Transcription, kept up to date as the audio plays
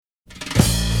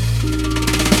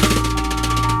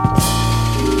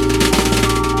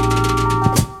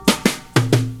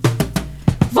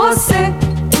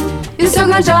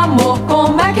grande amor,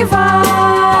 como é que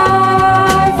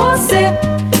vai? Você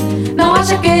não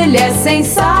acha que ele é sem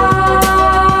sal?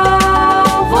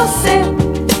 Você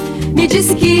me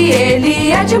disse que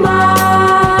ele é demais.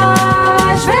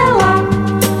 Vê lá,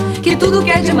 que tudo que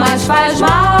é demais faz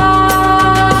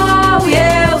mal. E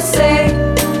eu sei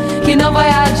que não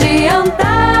vai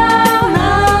adiantar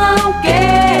não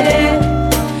querer,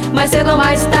 mas cedo ou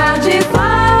mais tarde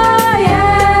vai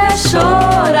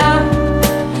chorar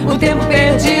o tempo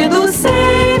perdido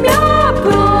sem me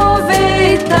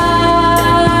aproveitar.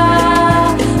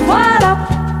 Uara,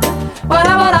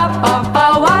 uara, uara,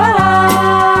 papá, uara,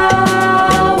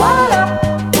 uara,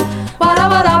 uara,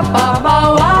 uara, papá,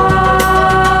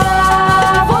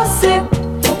 uara. Você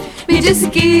me disse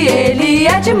que ele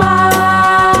é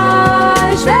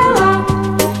demais. Vê lá,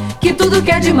 que tudo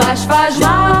que é demais faz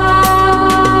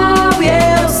mal. E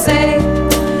eu sei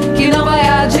que não vai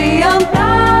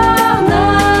adiantar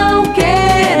não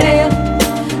querer,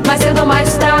 mas cedo ou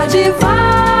mais tarde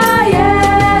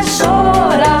vai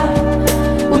chorar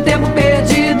o tempo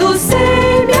perdido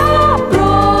sem me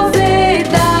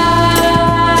aproveitar.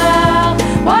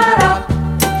 Uara,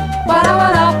 uara,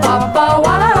 uara, papá,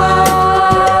 uara,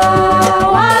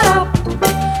 uara,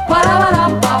 uara, uara,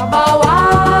 papá,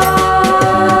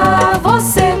 uara.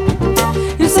 Você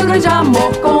e o seu grande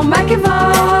amor, como é que vai?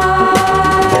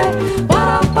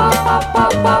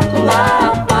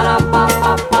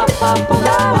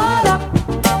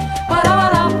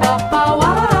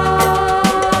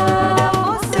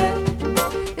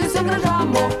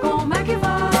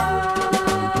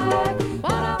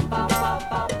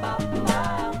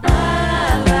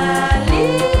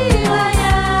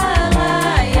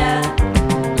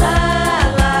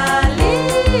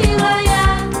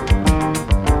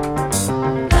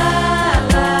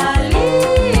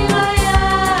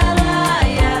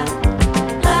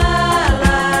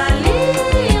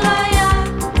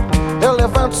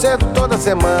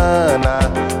 Semana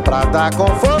pra dar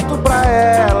conforto pra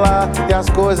ela e as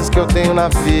coisas que eu tenho na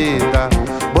vida,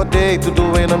 botei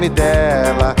tudo em nome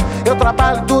dela. Eu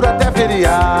trabalho duro até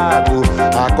feriado,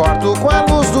 acordo com a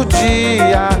luz do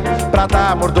dia pra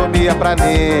dar mordomia pra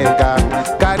nega,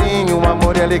 carinho,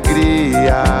 amor e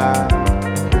alegria.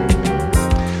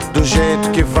 Do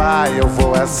jeito que vai eu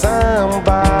vou é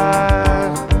samba.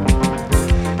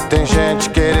 Tem gente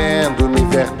querendo me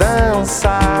ver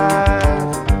dançar.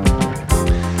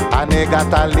 A nega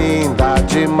tá linda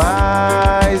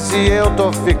demais e eu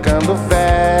tô ficando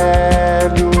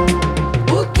velho.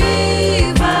 O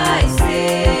que vai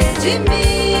ser de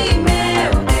mim,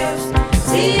 meu Deus,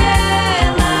 se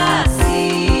ela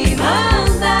se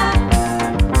mandar?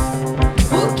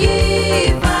 O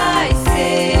que vai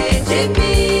ser de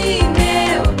mim,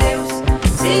 meu Deus,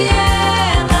 se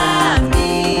ela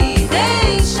me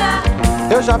deixar?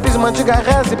 Eu já fiz uma antiga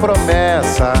reza e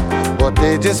promessa,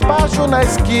 botei despacho na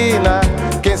esquina.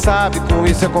 Quem sabe com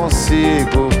isso eu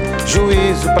consigo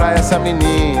juízo pra essa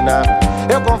menina.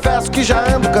 Eu confesso que já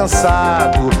ando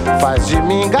cansado, faz de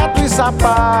mim gato e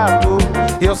sapato.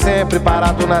 E eu sempre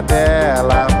parado na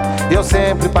dela, eu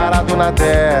sempre parado na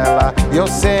dela. E eu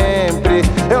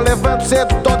levanto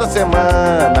cedo toda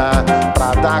semana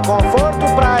pra dar conforto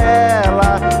pra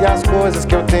ela e as coisas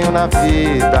que eu tenho na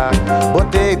vida,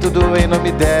 botei tudo em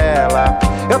nome dela.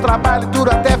 Eu trabalho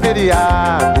duro até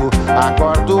feriado,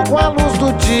 acordo com a luz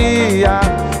do dia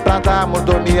pra dar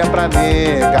mordomia pra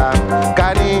nega,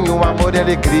 carinho, amor e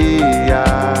alegria.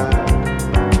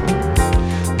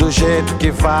 Do jeito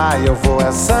que vai eu vou é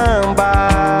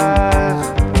sambar.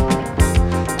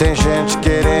 Tem gente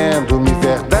querendo me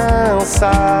ver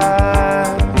dançar.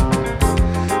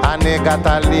 A nega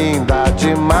tá linda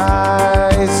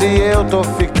demais e eu tô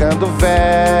ficando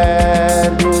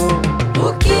velho.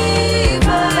 O que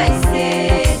vai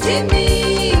ser de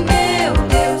mim, meu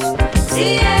Deus,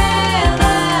 se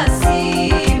ela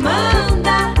se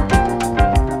mandar?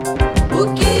 O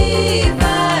que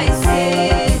vai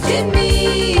ser de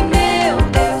mim, meu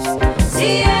Deus,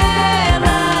 se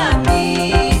ela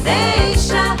me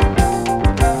deixar?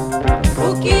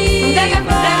 O que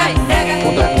vai ser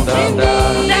de mim?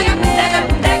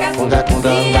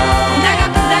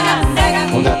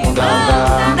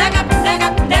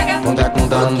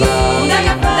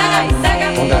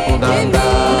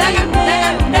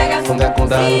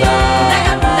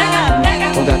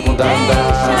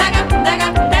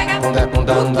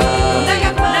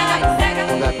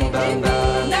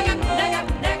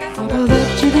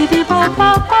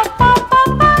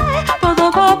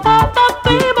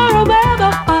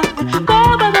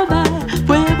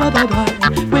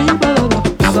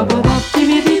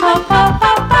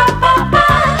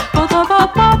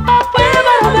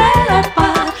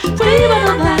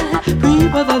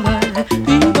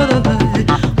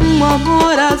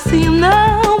 assim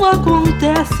não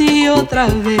acontece outra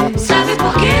vez. Sabe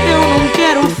por quê? Eu não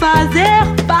quero fazer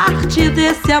parte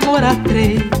desse amor a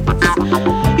três.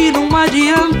 E não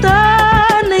adianta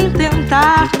nem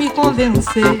tentar me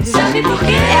convencer. Sabe por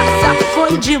quê? Essa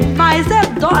foi demais, é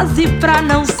dose pra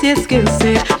não se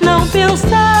esquecer. Não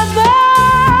pensava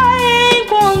em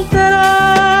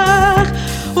encontrar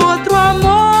outro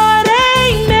amor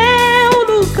em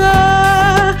meu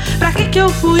lugar. Pra que eu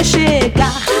fui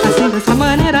chegar assim dessa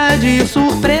maneira de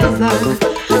surpresa?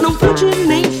 Não pude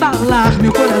nem falar,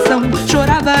 meu coração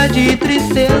chorava de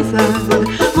tristeza.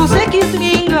 Você quis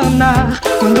me enganar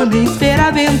quando nem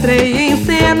esperava, entrei em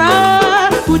cena.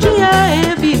 Podia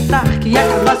evitar que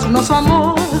acabasse o nosso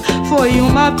amor, foi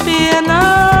uma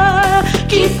pena.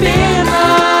 Que pena,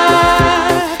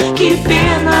 que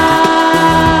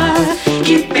pena,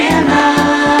 que pena.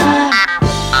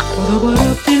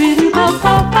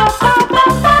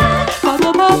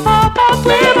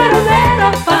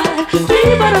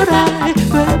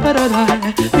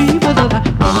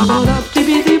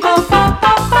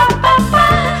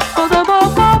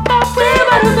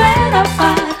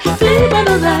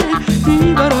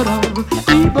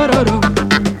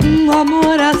 Um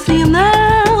amor assim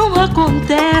não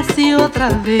acontece outra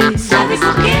vez. Sabe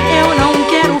por quê? Eu não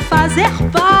quero fazer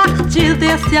parte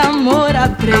desse amor a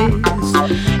três.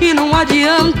 E não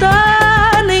adianta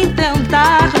nem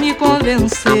tentar me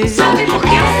convencer. Sabe por quê?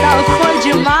 Essa foi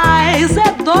demais,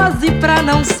 é dose pra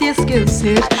não se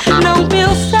esquecer. Não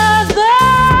pensava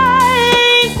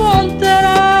em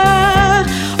encontrar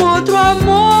outro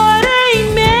amor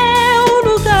em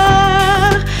meu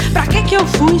lugar. Pra que eu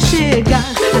fui chegar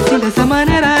assim dessa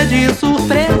maneira de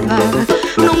surpresa?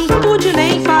 Não pude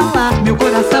nem falar, meu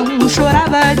coração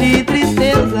chorava de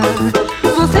tristeza.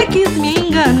 Você quis me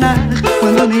enganar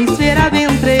quando nem esperava,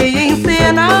 entrei em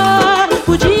cena.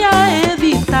 Podia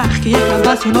evitar que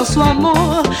acabasse o nosso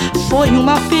amor, foi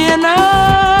uma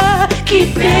pena. Que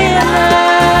pena,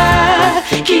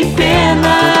 que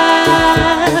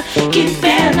pena, que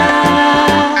pena.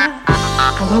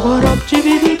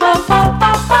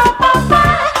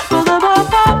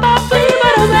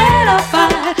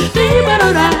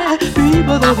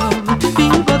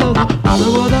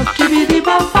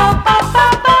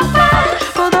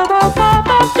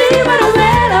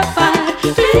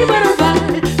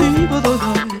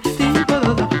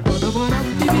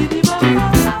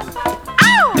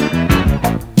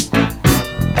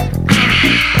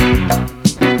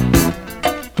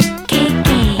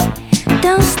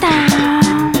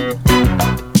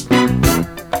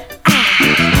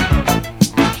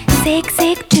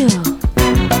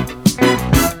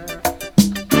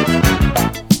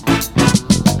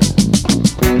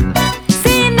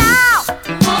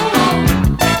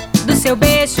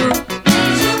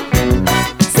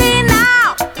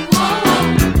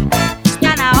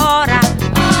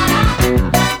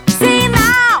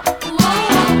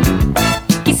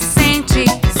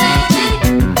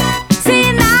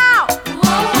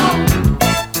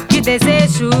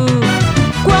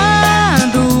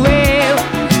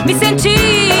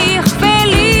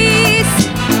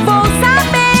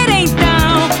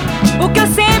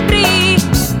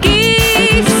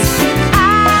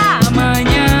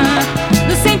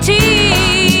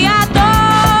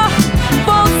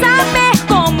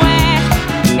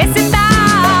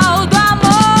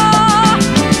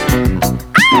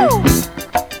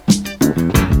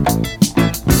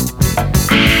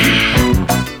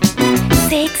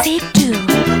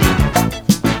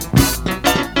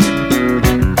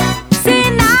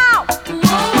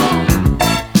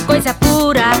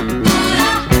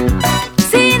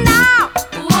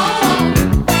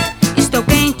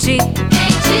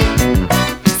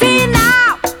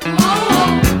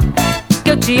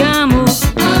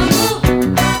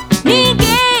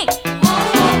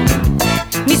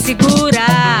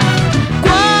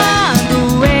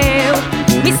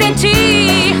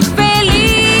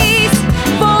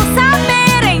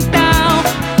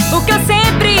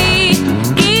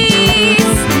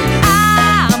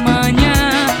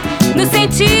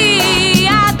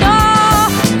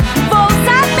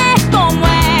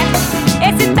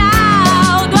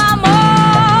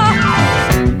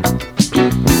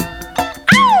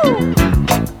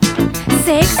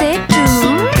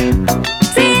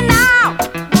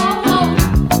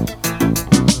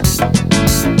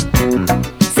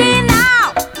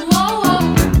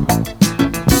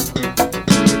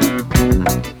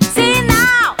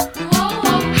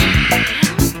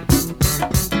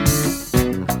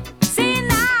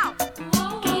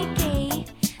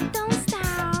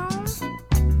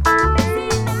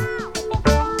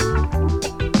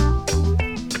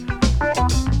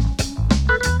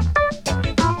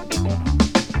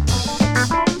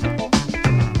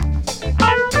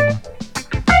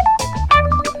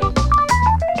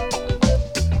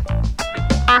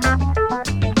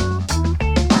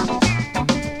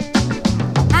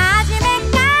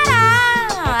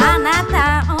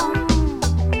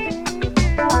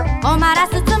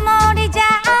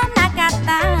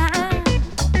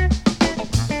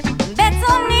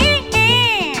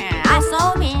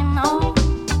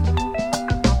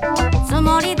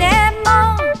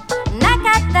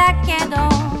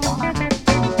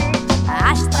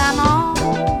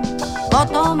 こ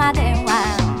とまでは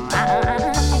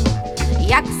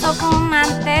約束なん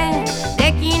て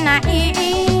できない。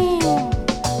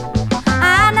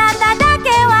あなただ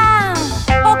けは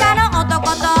他の男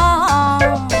と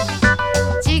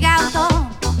違うと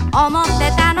思っ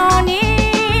てたのに、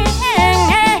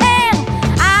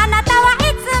あなたは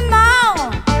いつも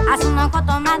明日のこ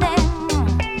とまで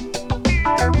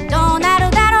どうなる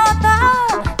だろう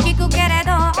と聞くけれど、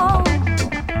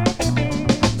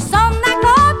そんなこ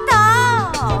と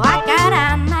わか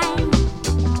らない。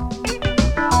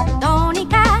どうに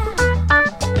か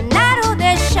なる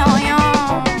でしょうよ。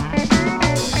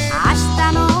明日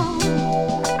の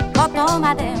ことま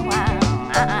では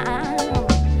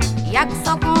約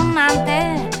束なんて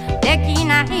でき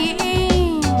ない。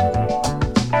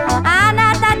あ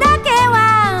なただけは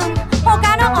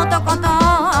他の男と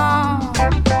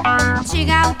違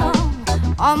うと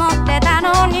思ってた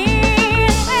のに、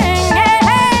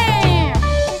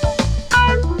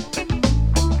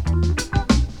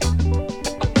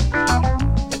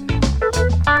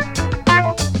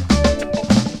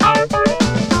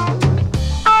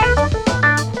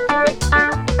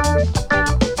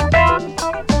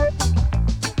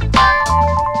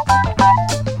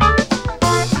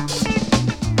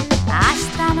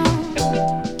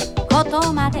こ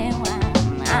とまでは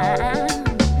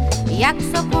約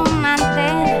束なんて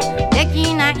で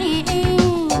きない。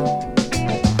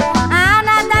あ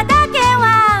なただけは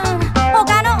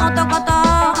他の男と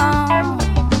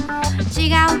違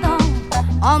うと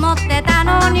思ってた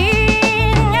のに、いい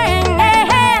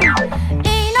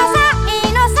のさ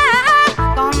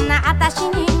こんなあたし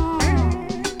に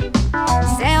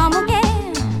背を向け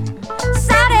さ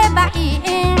ればいい。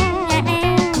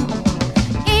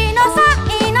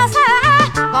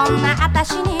こんなあた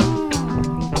しに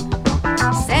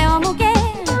背を向け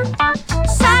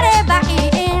さればいい。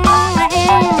いい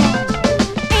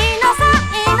のさ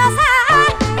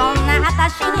こんなあたし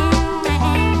に背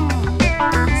を向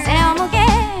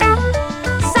け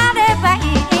さればいい。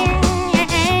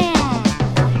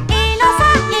いいのさ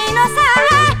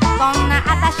こんなあ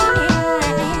たしに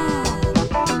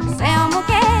背を向け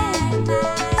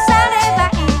されば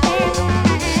いい。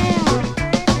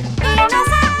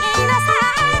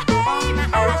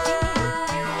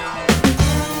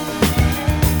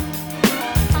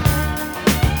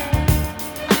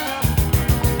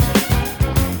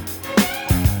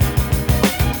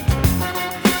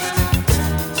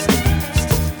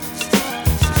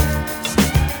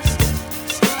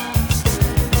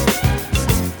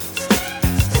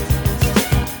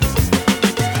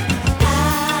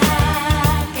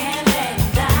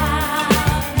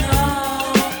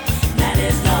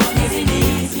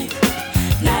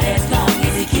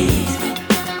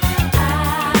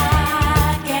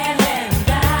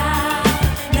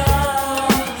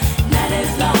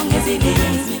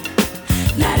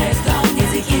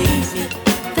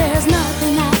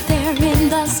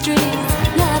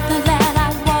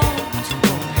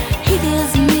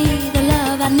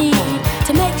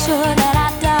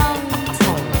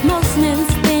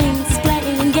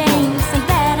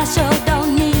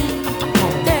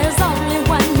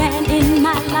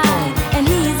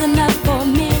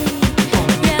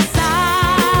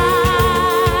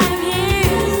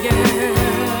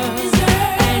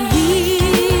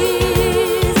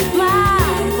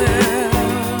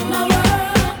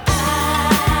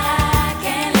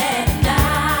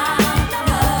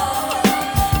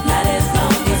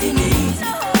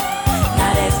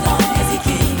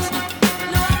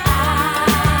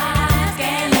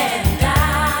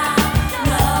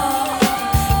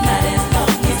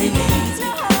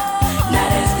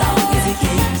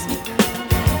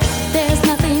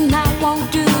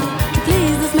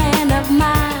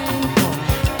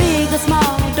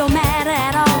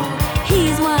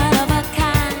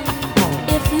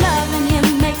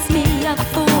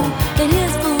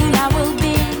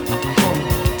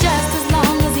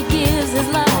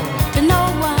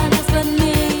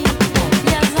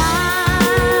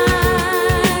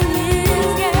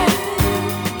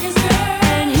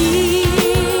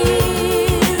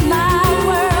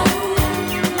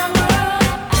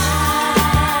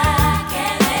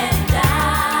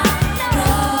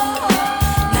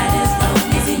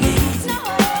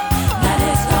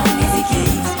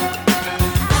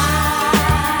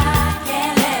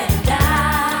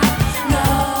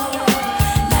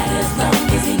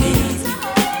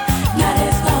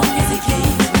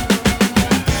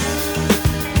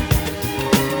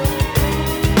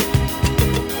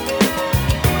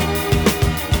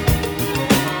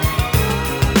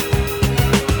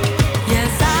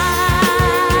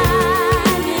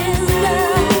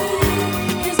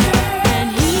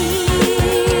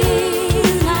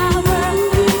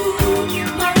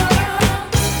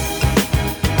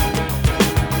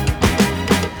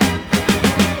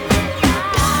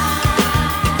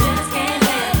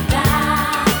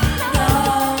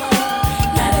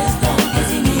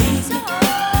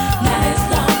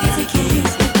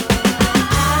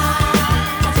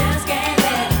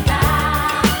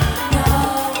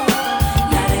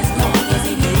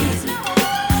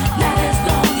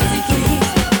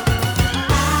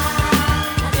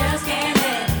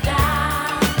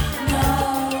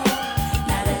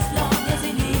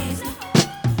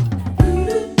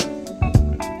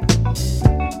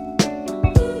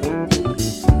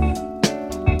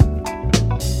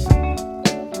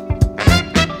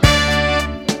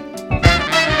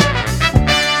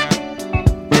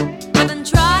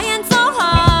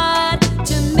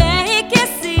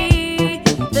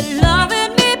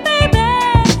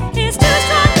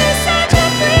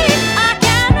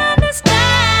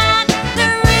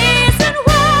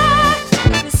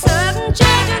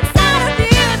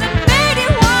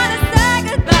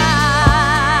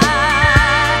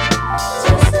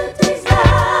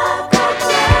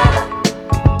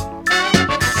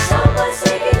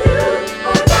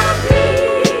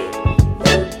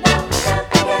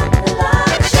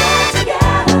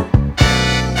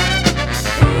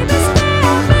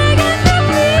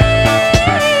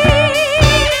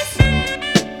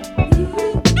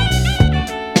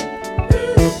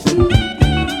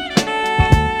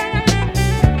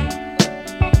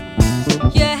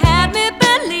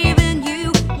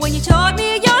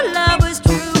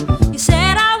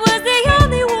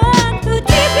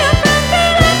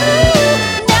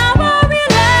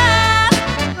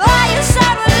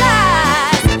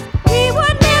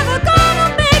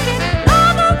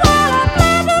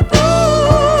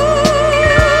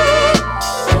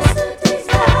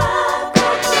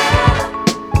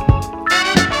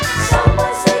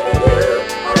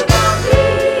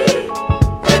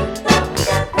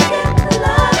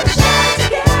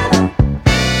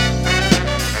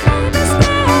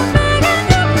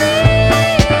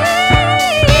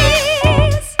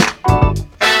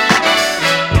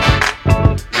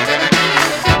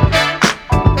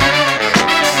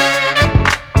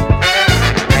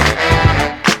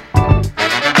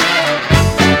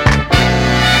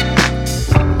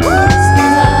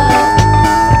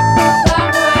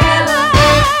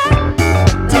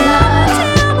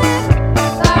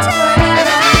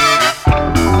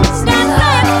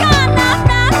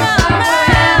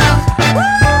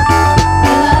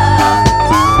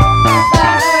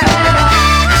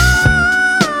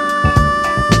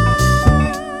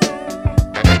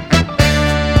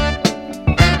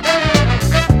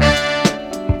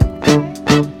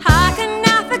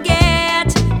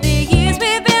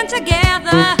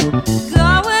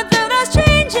Going through those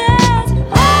changes,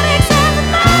 heartaches and the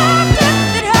laughter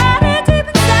that hurted deep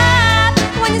inside.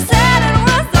 When you said it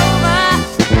was over,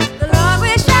 the Lord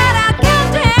we shot out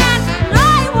counting.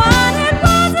 All you wanted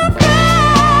was a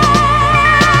friend.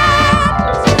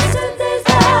 Yesterday's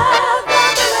love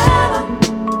gone forever.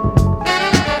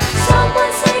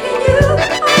 Someone's taking you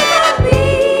over me.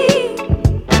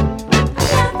 I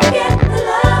can't forget the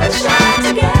love we shared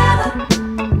together.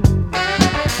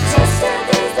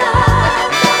 Yesterday's love.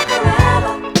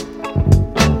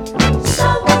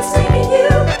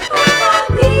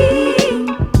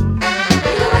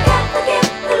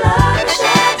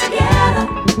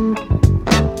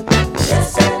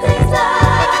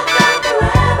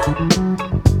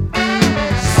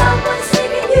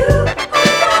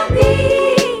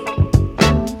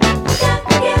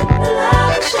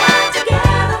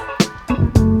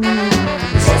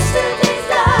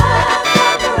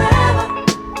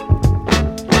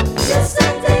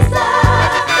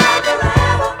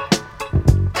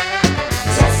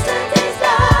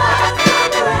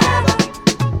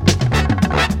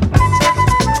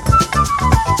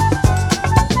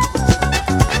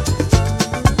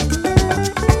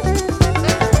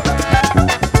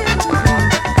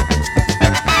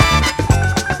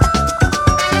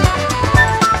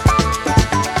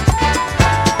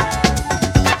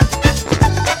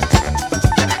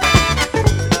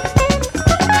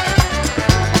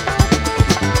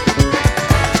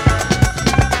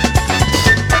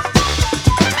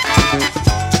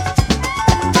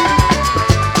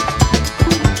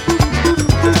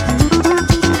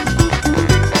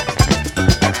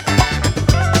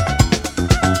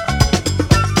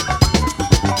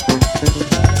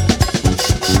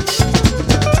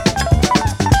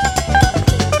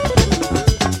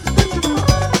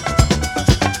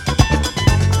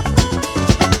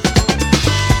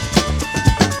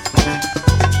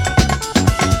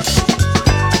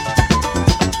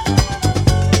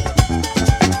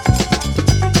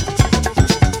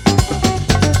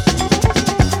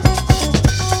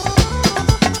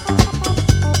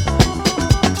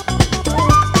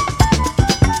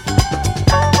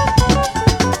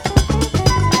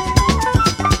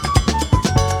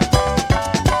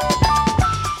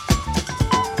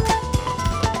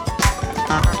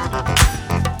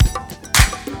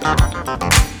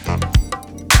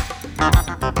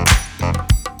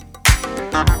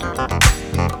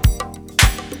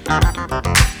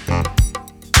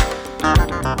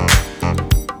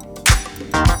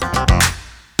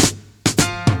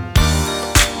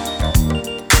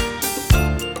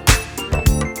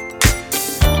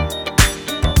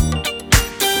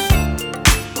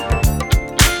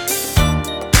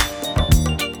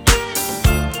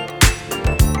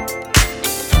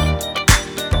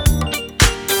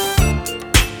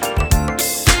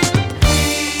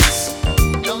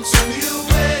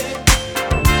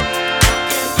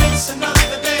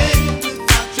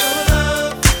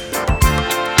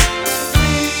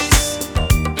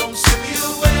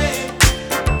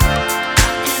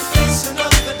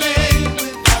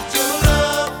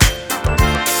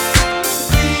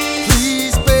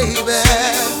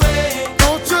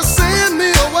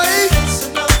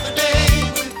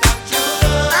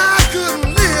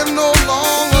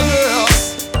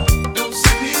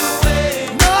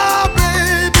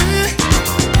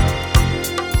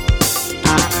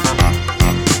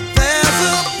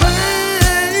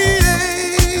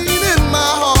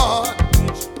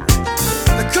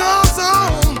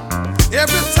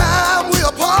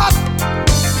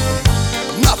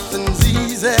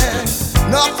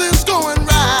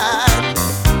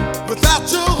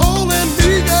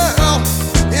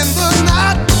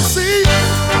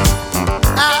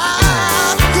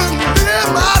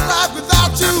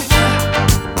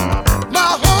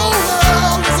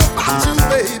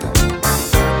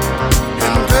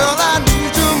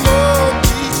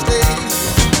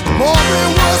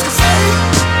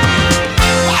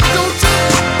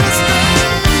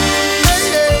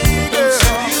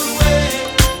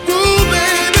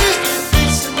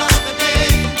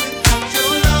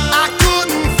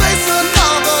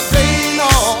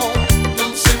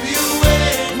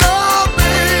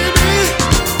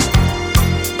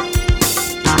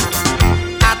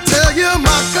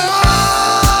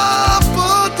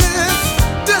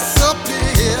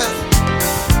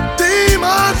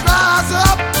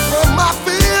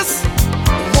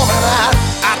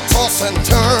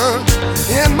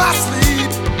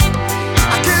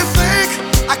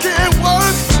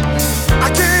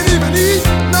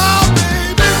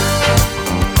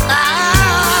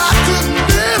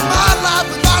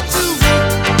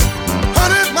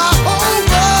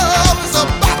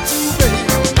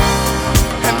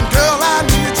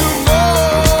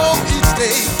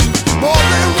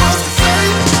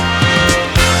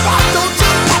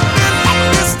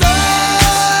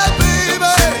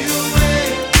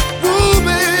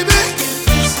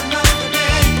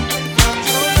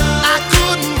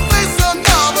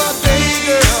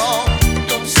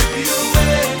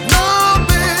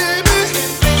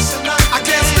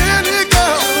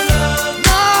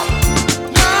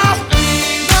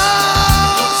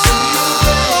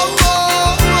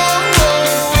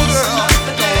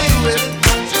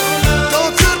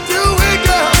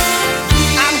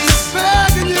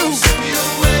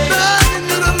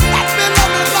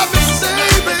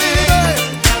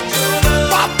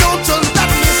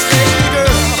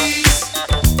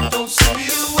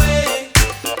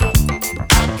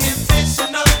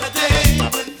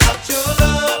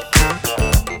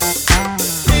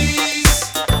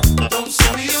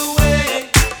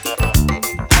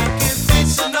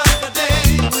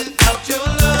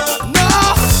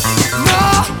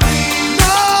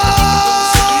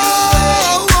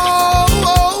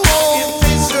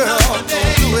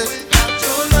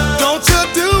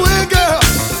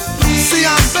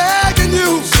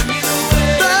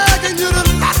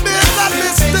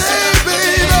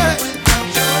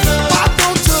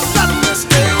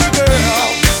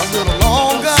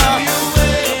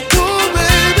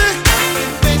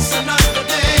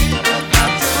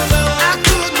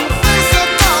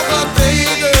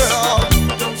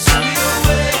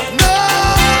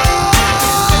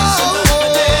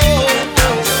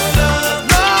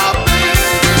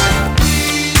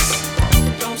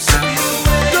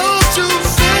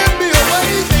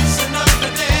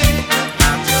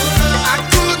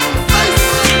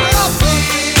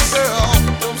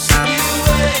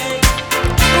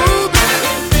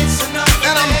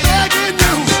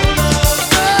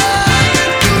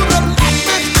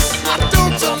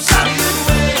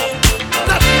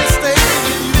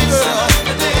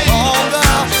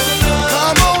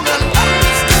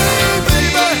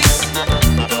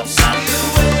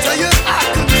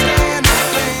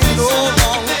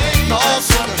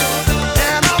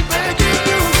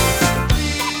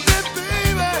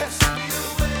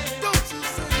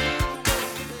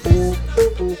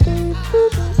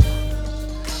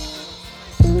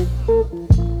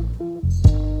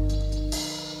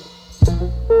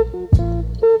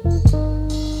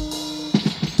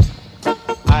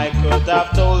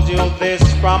 have told you this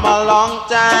from a long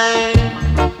time,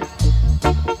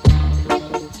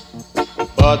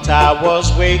 but I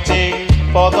was waiting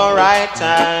for the right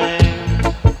time.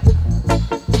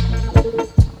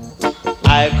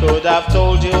 I could have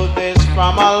told you this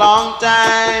from a long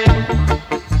time,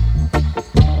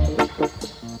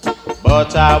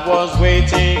 but I was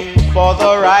waiting for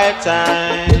the right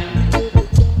time.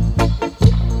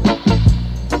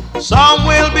 Some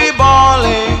will be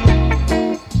bawling,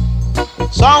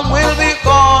 some will be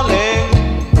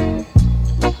calling,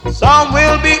 some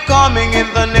will be coming in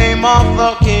the name of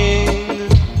the King.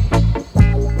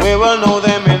 We will know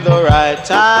them in the right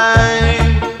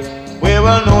time. We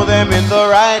will know them in the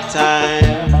right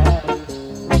time.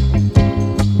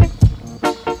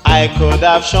 I could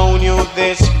have shown you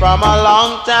this from a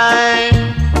long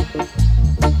time,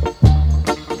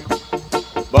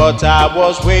 but I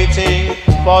was waiting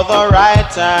for the right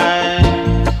time.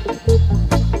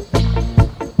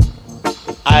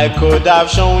 I could have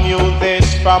shown you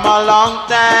this from a long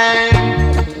time,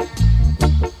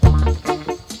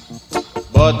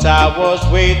 but I was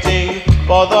waiting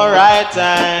for the right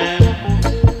time.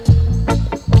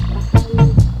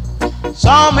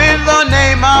 Some in the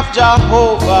name of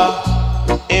Jehovah,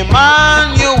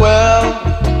 Emmanuel.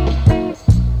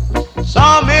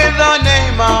 Some in the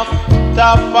name of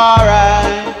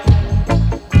Tafari.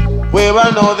 We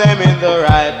will know them in the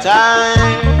right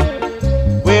time.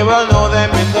 We will know them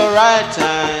in the right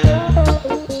time.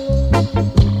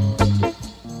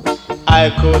 I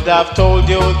could have told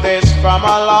you this from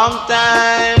a long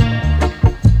time,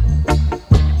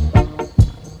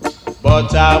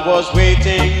 but I was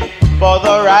waiting for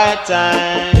the right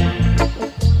time.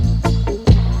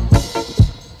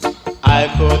 I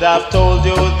could have told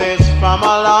you this from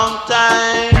a long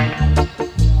time,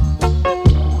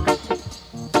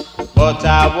 but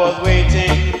I was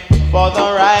waiting for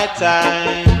the right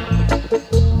time.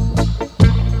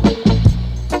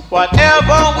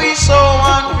 Whatever we sow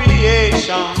on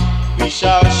creation, we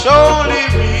shall surely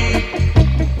reap,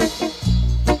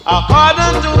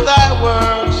 according to thy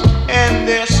works in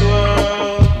this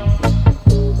world.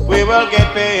 We will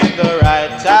get paid in the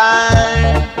right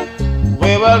time.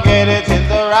 We will get it in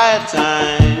the right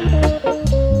time.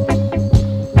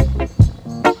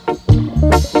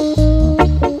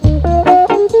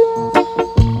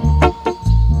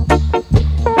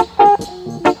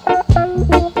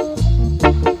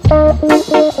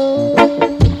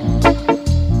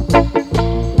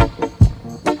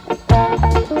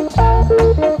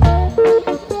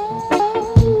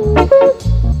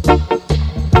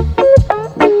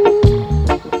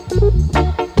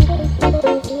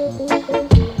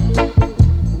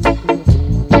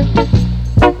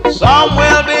 Some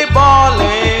will be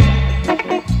bawling,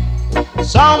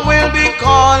 some will be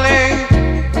calling,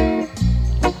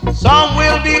 some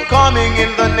will be coming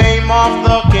in the name of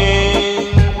the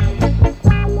King.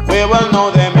 We will know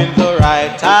them in the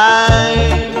right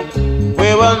time.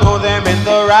 We will know them in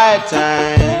the right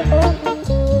time.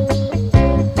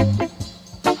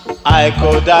 I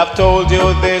could have told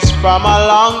you this from a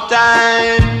long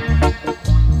time,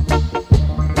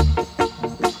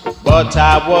 but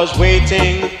I was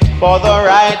waiting for the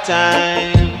right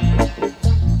time.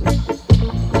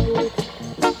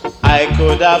 I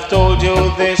could have told you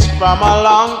this from a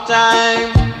long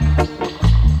time,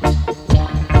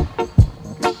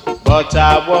 but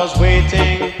I was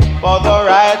waiting for the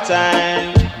right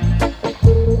time.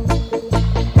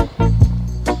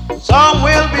 Some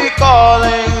will be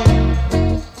calling,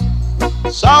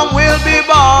 some will be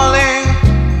bawling,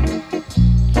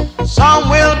 some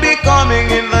will be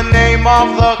coming in the name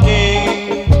of the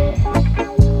King.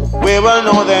 We will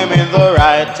know them in the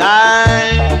right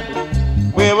time.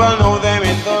 We will know them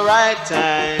in the right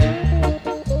time.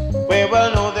 We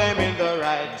will know them in the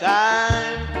right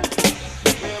time. We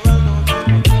will know them in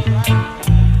the right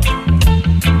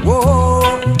time. Whoa,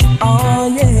 oh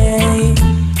yeah.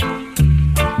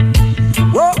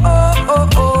 Whoa, oh, oh,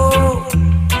 oh.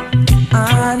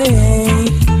 Honey,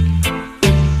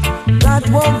 got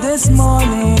woke this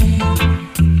morning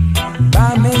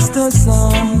by Mr.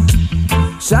 Sun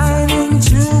shining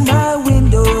through my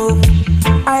window.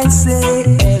 I say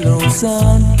hello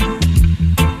sun,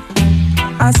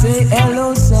 I say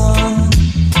hello sun.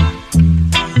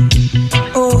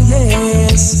 Oh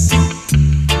yes,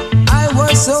 I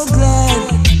was so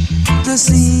glad to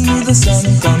see the sun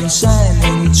come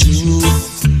shining through.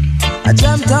 I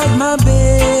jumped out my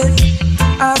bed,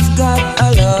 I've got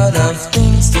a lot of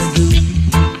things to do.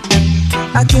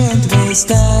 I can't waste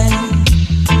time,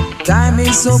 time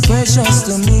is so precious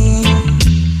to me.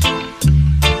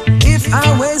 If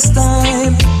I waste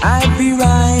time, I'd be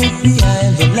right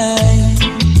behind the line.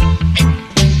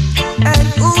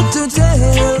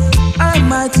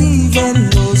 even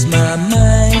lose my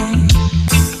mind.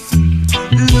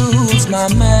 Lose my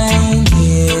mind,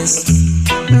 yes.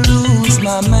 Lose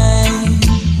my mind.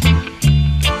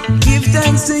 Give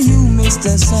thanks to you,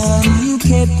 Mr. Sun. You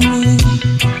kept me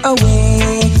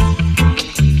awake.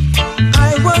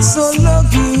 I was so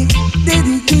lucky,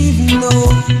 didn't even know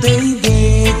they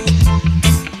did.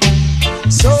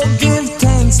 So give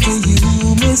thanks to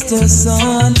you, Mr.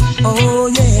 Sun. Oh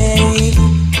yeah.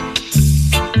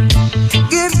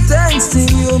 Give thanks to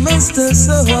you, Mr.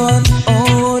 Sun.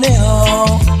 Oh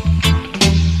no.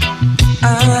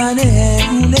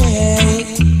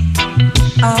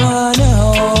 I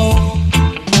know.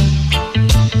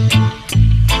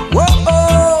 Whoa,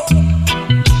 oh,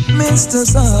 Mr.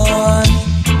 Sun.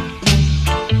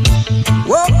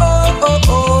 Whoa,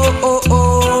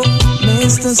 oh,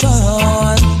 Mr.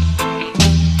 Sun.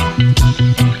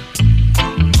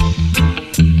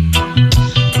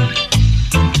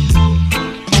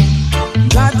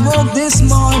 God woke this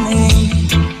morning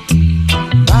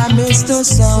by Mr.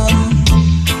 Sun,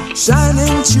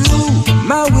 shining through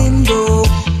my window.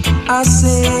 I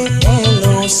say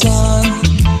hello, sun.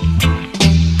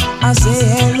 I say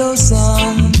hello,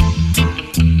 sun.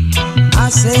 I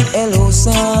say hello,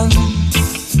 sun.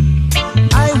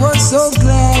 I was so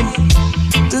glad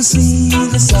to see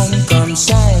the sun come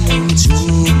shining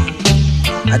through.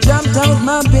 I jumped out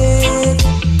my bed.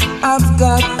 I've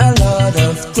got a lot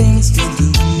of things to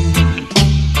do.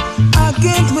 I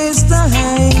can't waste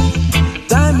time.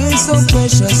 Time is so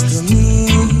precious to me.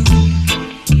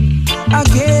 I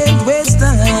can't waste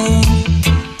time.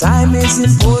 Time is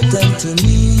important to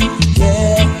me.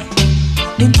 Yeah,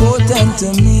 important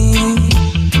to me.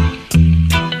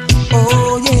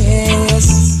 Oh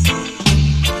yes.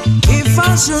 If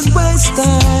I should waste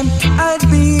time, I'd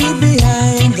be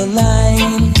behind the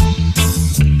line.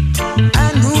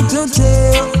 And who to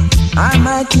tell? I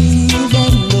might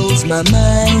even lose my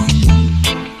mind.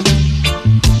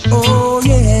 Oh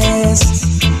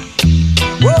yes.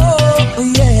 Whoa,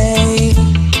 yeah.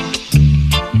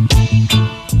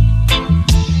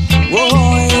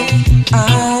 Whoa,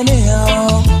 I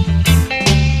know.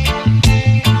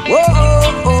 Whoa,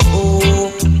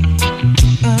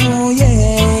 oh,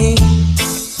 yeah.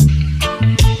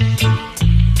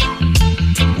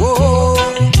 Whoa,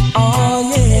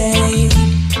 oh, yeah.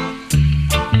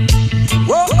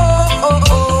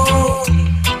 Whoa,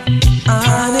 I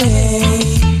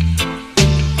know.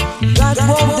 God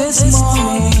woke this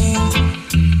morning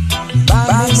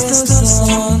by Mr.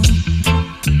 Sun.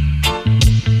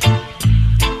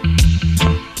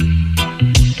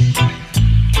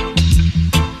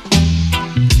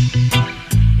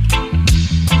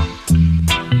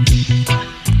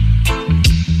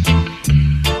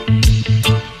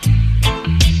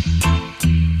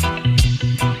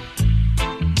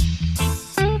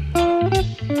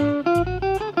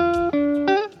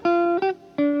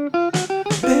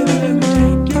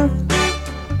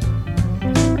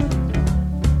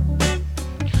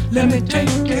 Let me take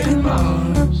you in my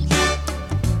arms.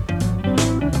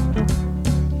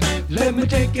 Let me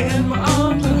take you in my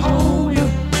arms and hold you.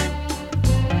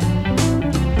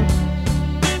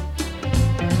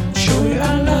 Show you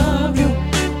I love you.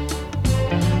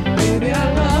 Baby,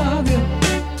 I love you.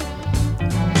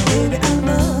 Baby, I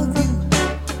love you.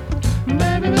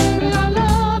 Baby, baby, I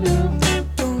love you.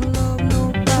 Don't love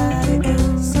nobody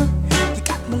else. You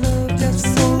got my love just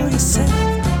for yourself.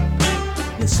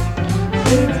 Listen.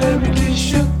 Baby, let me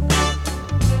kiss you.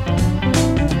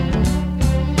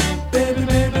 Baby,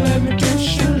 baby, let me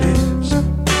kiss your lips.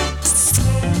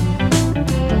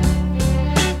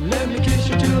 Let me kiss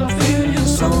you till I feel your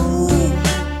soul.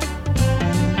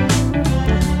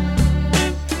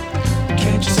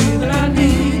 Can't you see that I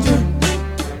need you?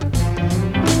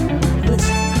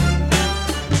 Listen.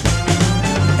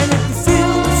 And if you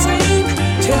feel the same,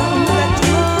 tell me that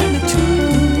you love me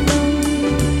too.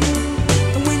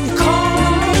 And when you call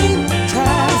my name,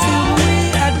 try to feel the way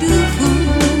I do.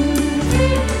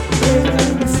 Baby,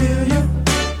 let me feel you.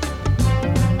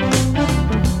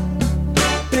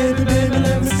 Baby, baby,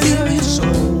 let me feel your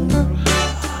soul.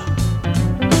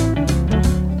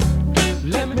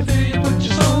 Let me feel you put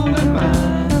your soul in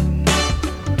mine.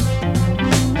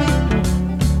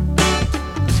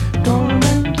 Gonna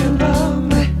make you love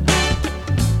me.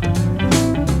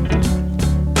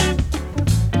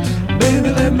 Baby,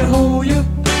 let me hold you.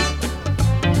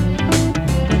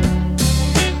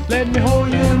 Let me hold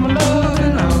you in my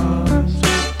loving arms.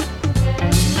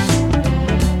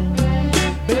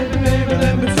 Baby, baby,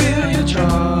 let me feel your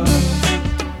charm.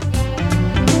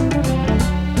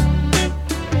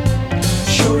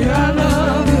 Show you I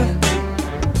love you.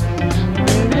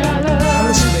 Baby, I love you.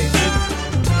 Listen, baby.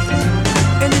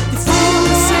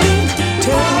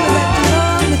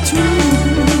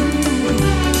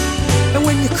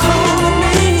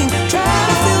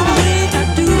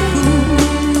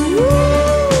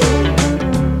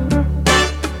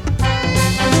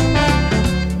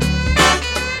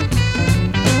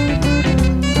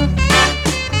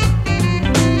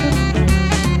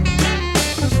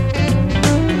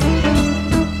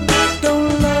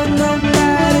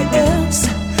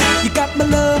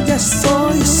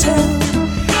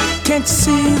 Can't you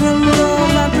see the low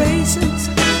vibrations?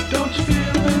 Don't you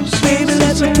feel them sweet Baby,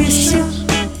 let me kiss you. sensations?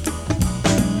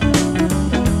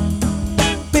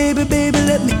 Baby, baby,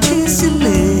 let me kiss your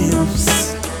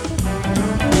lips.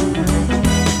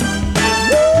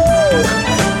 Woo!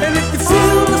 And if you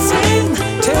feel the same,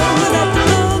 tell me that you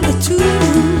love me too.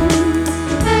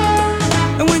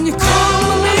 And when you call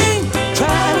my name,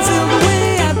 try to feel the way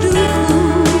I do.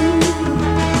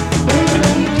 Baby,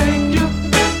 let me take you.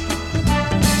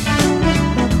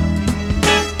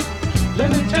 Let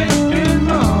me take you in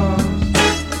my arms.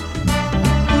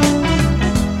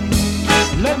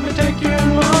 Let me take you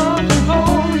in my arms and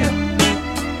hold you.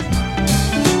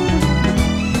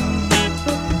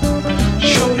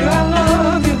 Show you I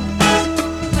love you.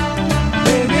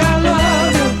 Baby, I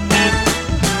love you.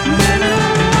 Baby,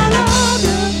 I love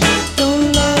you. Don't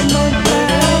love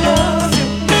nobody, I love you.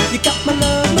 You got my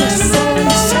love, my soul,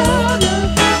 my soul.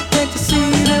 Can't you see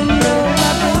them low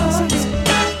vibrations?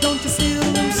 Don't you feel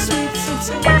them sweet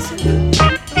sensations?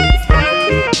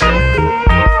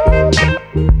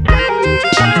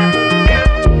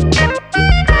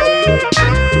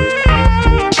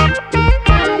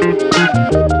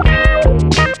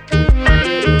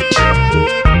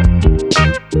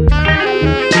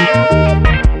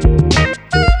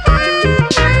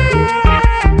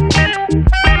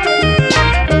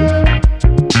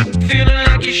 Feeling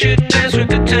like you should dance with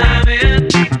the timing.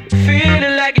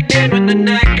 Feeling like you did when the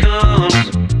night comes.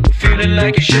 Feeling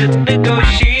like you should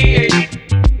negotiate.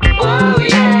 Oh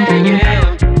yeah,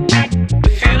 yeah.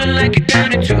 Feeling like you're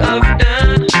done it too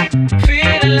often.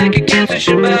 Feeling like you can't touch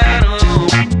your bottom.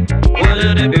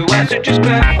 Wouldn't it be wise to just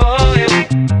cry for you?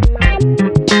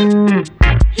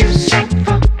 You're so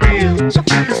for real, so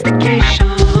sophistication.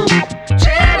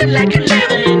 Telling like you're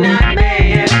living in a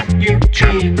nightmare. You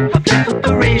dream of love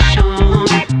operation.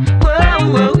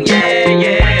 Whoa, whoa, yeah,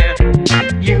 yeah.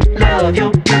 You love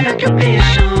your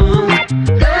preoccupation.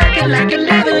 Looking like you're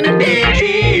living a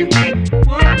daydream.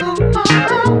 Whoa,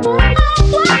 whoa, whoa,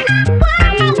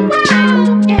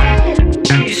 yeah.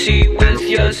 You see, with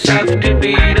your soft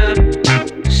demeanor,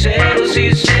 settles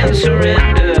ease and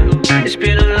surrender. It's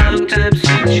been a long time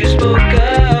since you spoke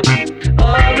up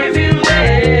or revealed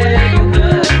where you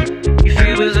hurt. You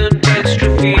feel with an extra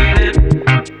feeling,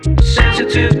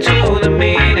 sensitive to the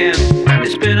meaning.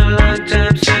 It's been a long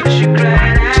time since you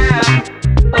cried out.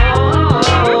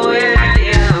 Oh yeah,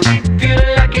 yeah.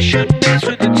 Feeling like you should dance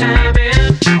with the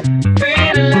timing.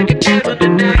 Feeling like you did when the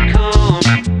night comes.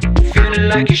 Feeling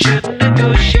like you should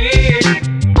negotiate.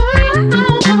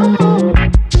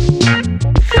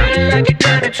 Feeling like you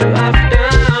done it too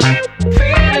often.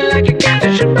 Feeling like you can't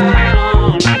touch your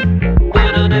bottom.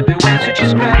 Wouldn't it be wise to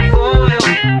just cry for you?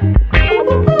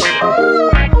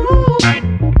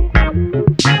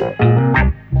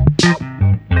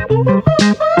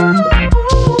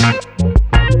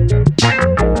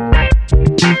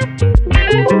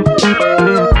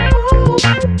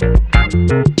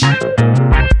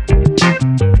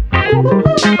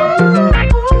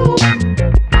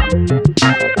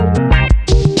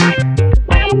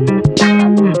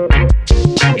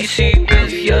 You see,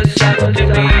 with your soft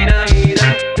demeanor,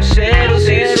 settles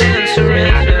ease and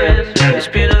surrender. It's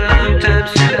been a long time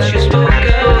since you spoke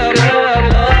up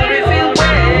or revealed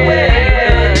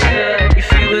where you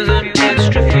feel with an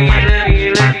extra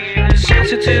feeling,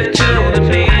 sensitive to the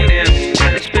meaning.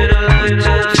 It's been a long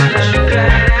time since you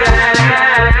cried.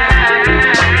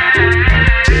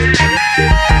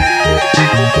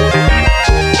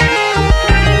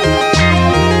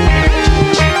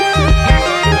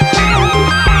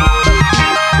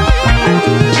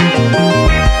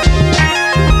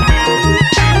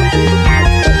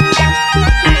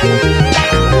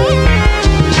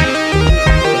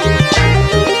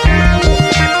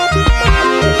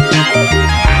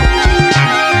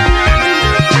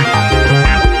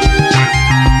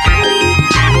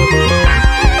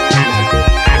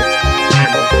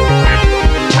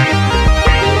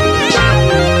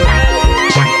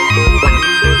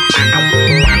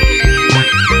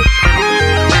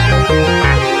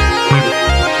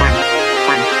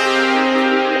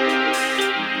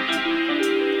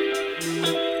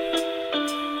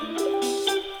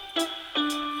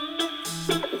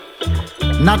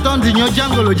 Natondi nyo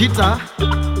jangolo jita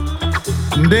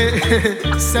Nde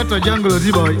Sète jangolo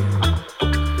di boy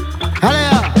Allez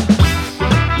ya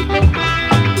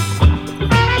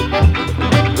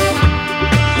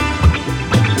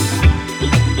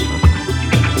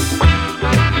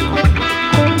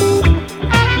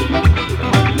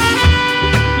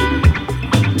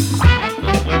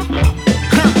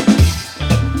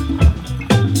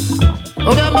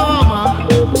Okay, mama.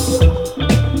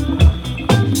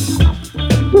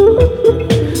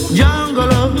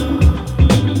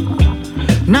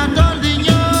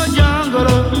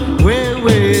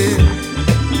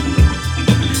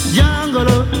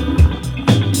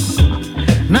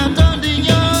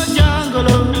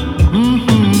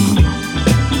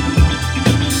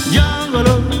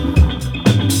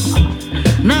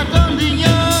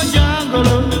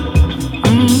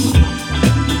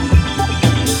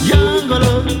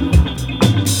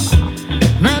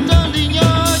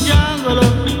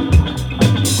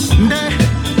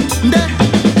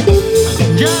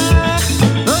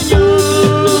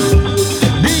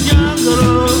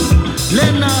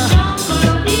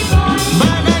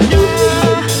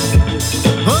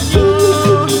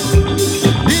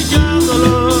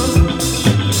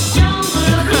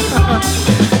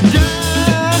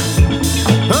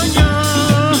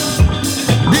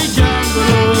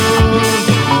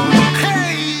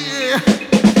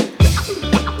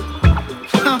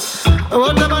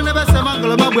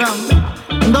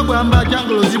 Ndogwamba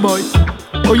jungle Z-boy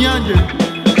Onyanje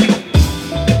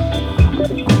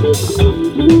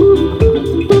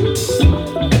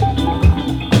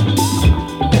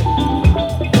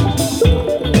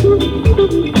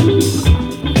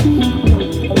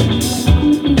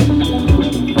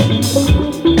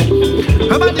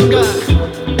Habadinga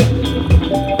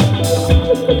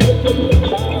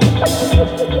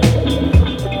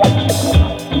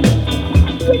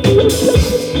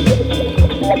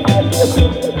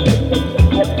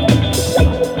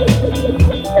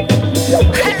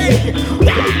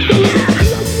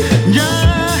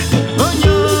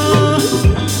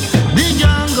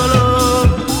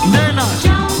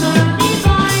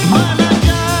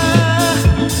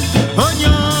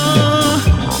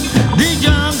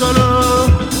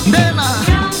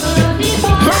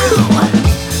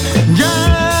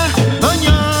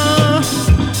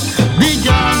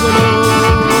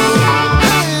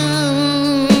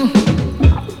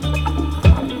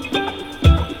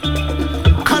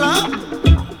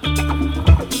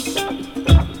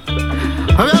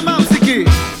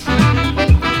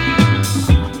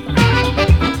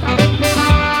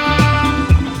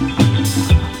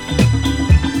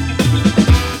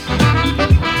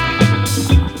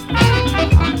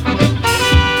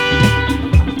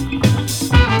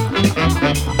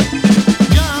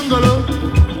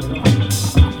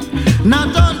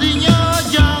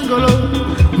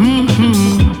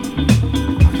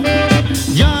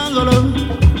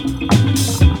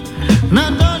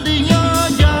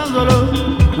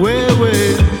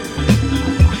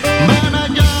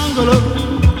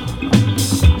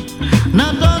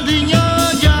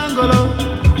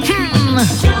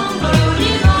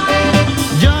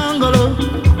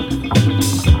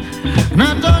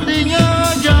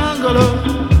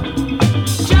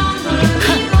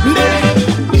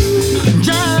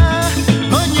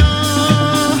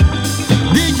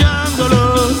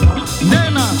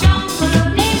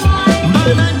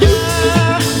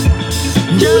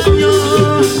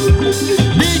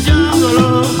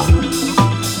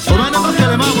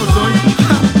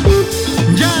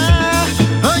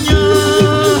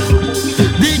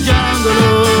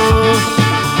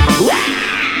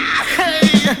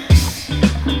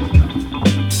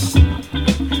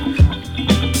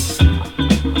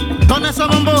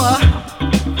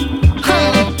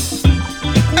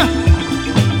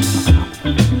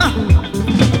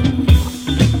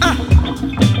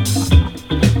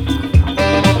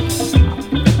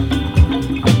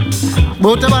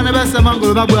Botaba ne bese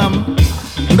mangolo babwam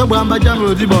ndo bwamba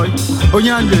jungle Z-boy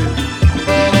Onyanje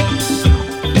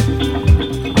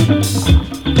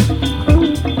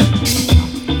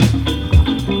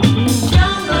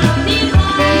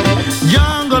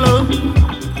Jungle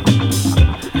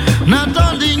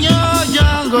Natondi nyo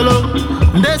jungle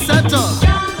Nde Sète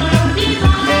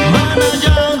Bana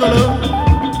jungle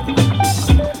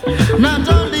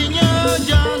Natondi nyo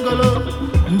jungle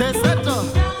Nde Sète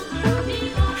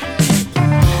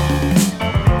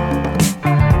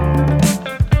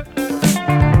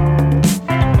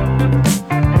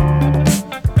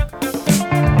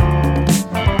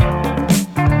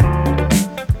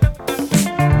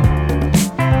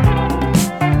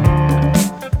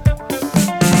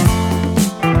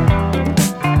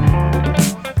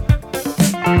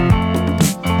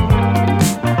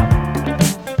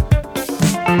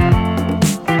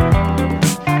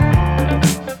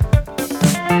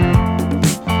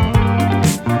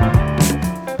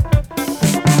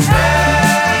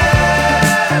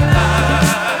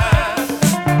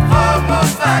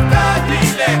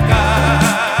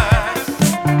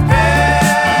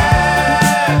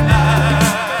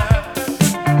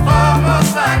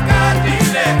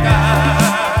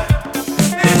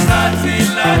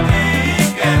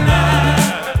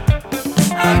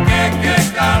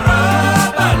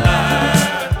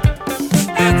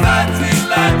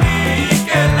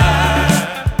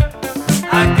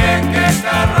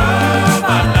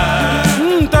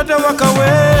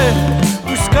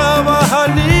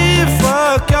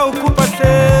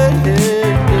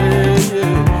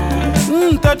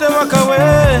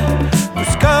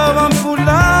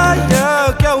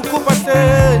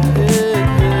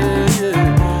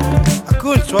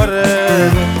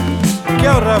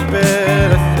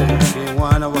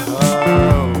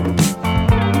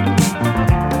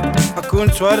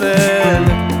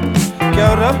ukunchwarele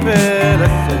kyaurapela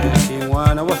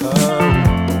sekingwana wahau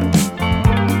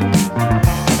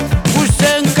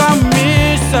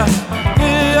usenkamisa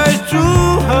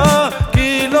iyaituha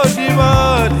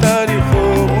kilodibata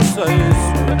lihomusa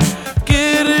yesu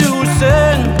kiri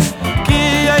usen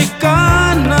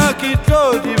kiyaikana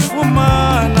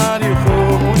kitodifumana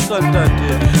lihomusa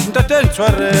ntate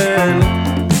nchwarele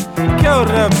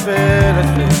kyaurapela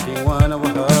sekingwana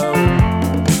wahau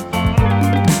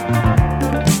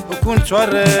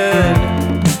ukunchwarele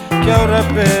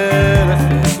kyaurapela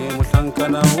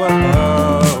sekimuhlankana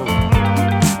wahau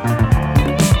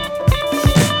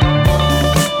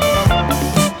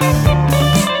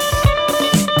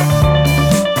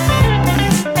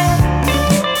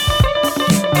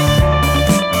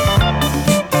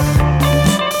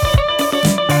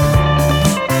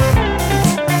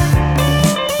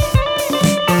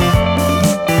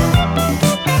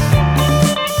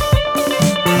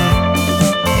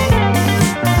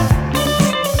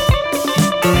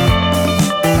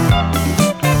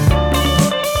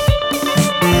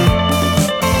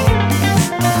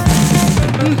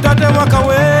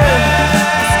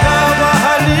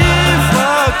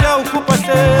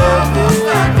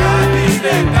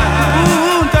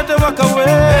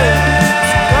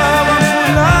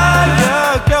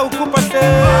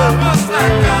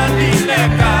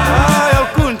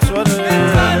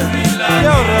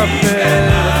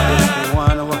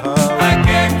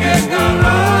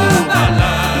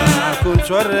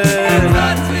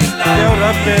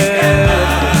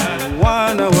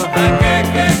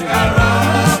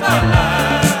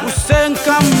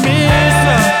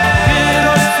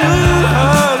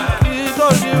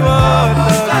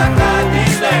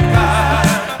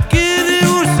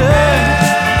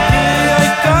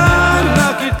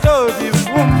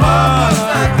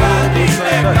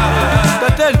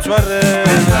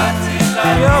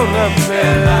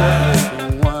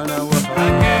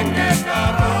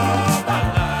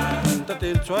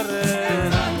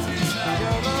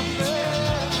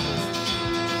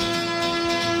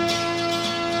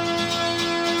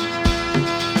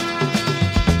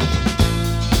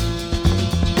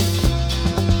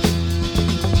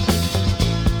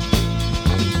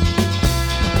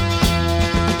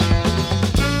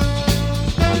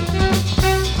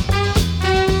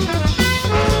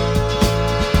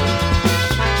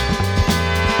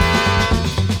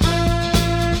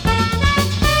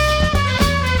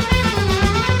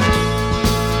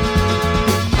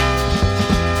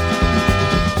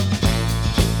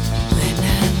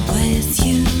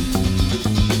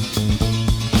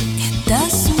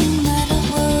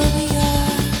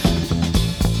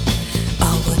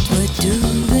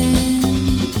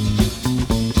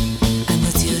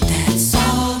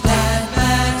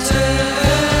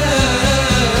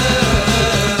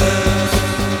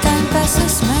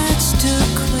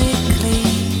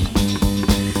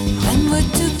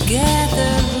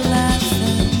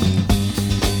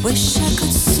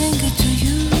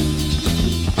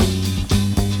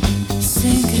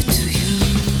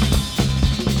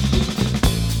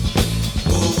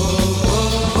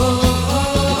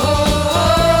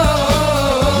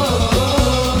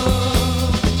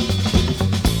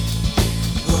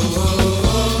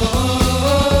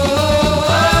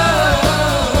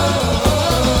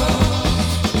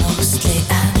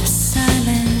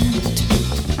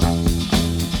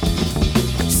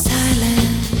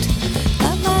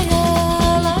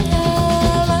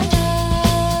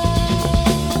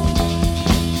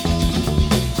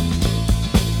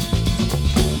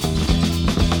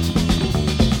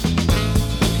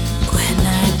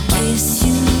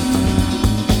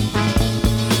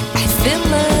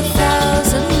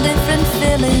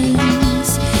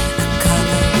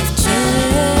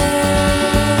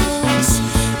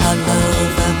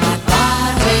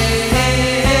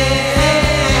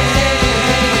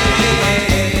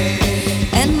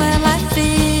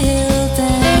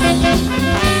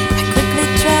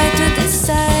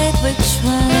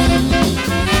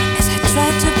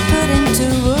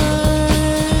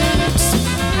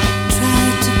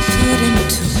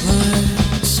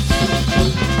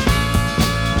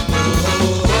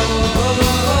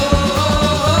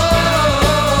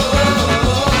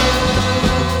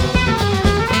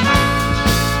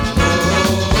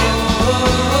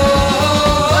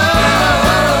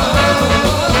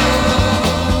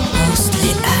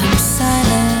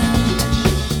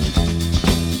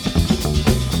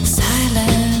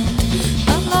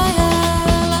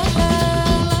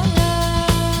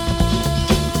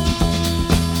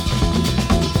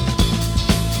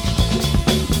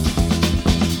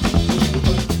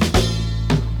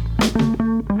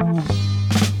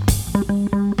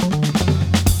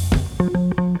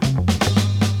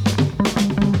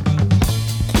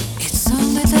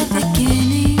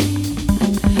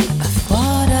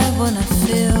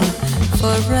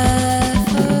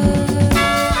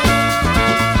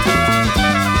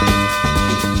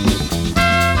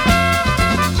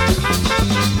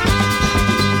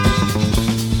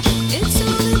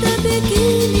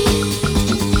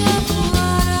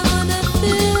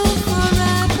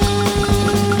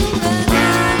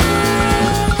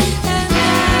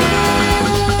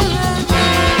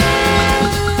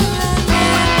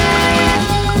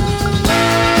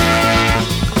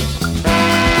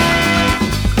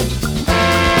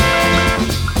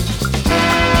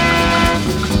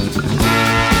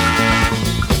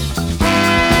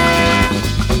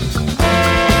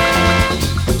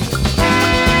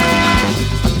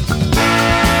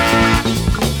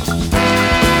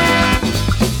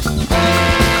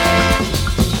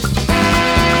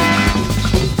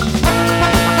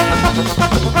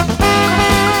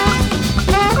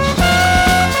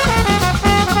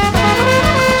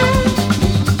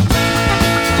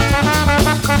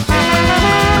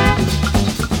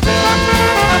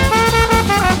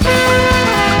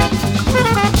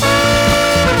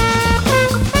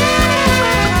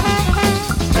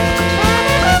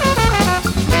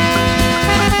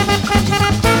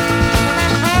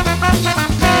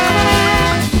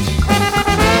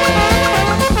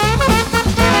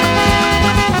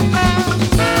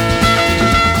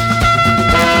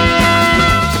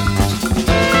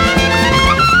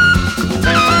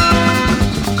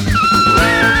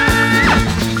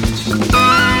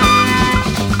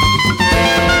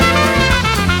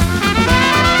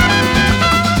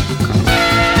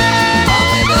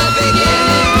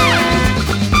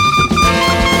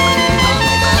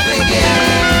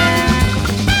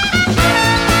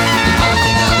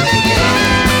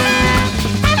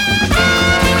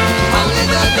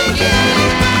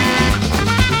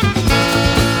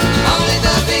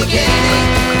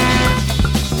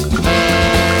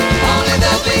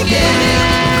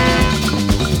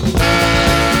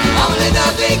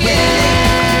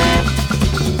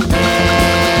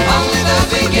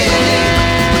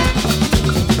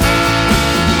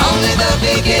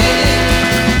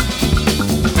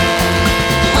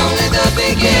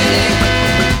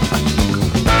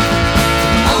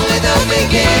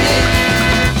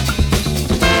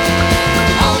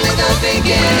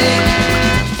beginning.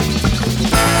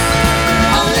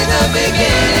 Only the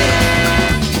beginning.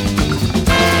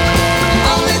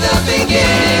 Only the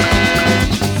beginning.